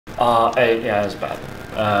Yeah, it was bad.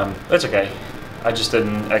 It's okay. I just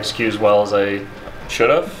didn't execute as well as I should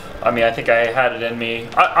have. I mean, I think I had it in me.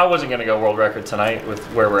 I wasn't going to go world record tonight with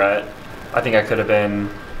where we're at. I think I could have been...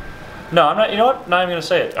 No, I'm not. You know what? Not even going to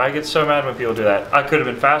say it. I get so mad when people do that. I could have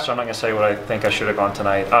been faster. I'm not going to say what I think I should have gone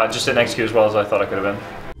tonight. Just didn't execute as well as I thought I could have been.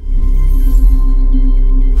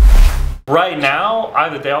 Right now, I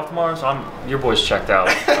have the day off tomorrow, so your boy's checked out.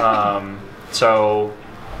 So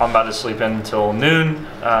I'm about to sleep in until noon.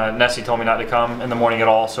 Nessie told me not to come in the morning at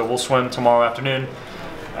all, so we'll swim tomorrow afternoon,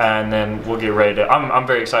 and then we'll get ready to. I'm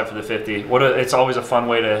very excited for the 50. It's always a fun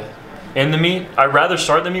way to end the meet. I'd rather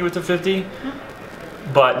start the meet with the 50,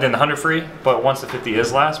 but then the 100 free. But once the 50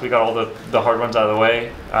 is last, we got all the hard ones out of the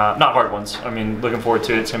way. Not hard ones. I mean, looking forward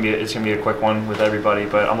to it. It's gonna be a quick one with everybody,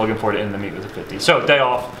 but I'm looking forward to ending the meet with the 50. So day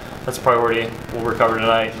off. That's a priority. We'll recover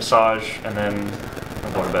tonight, massage, and then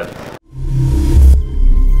I'm going to bed.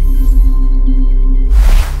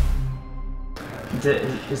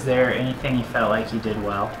 Is there anything you felt like you did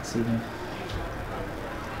well this evening?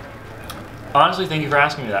 Honestly, thank you for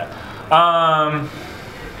asking me that.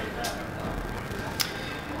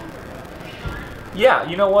 Yeah,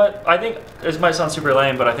 you know what? I think this might sound super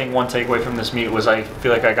lame, but I think one takeaway from this meet was I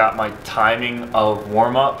feel like I got my timing of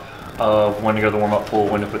warm-up, of when to go to the warm-up pool,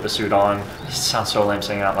 when to put the suit on. It sounds so lame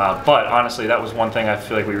saying it out loud, but honestly, that was one thing I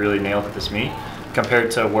feel like we really nailed at this meet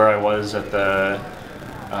compared to where I was at the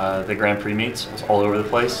Grand Prix meets. It was all over the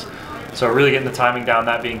place. So really getting the timing down,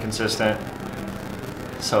 that being consistent.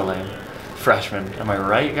 So lame. Freshman, am I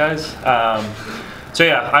right, guys? So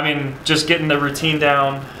yeah, I mean, just getting the routine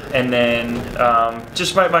down, and then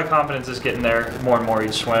just my confidence is getting there more and more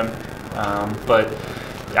each swim. But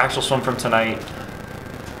the actual swim from tonight,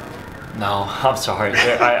 no, I'm sorry.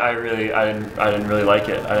 I didn't really like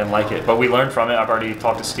it. I didn't like it, but we learned from it. I've already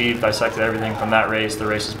talked to Steve, dissected everything from that race, the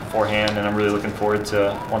races beforehand, and I'm really looking forward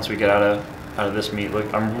to once we get out of this meet.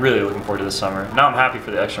 I'm really looking forward to this summer. Now I'm happy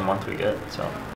for the extra month we get. So.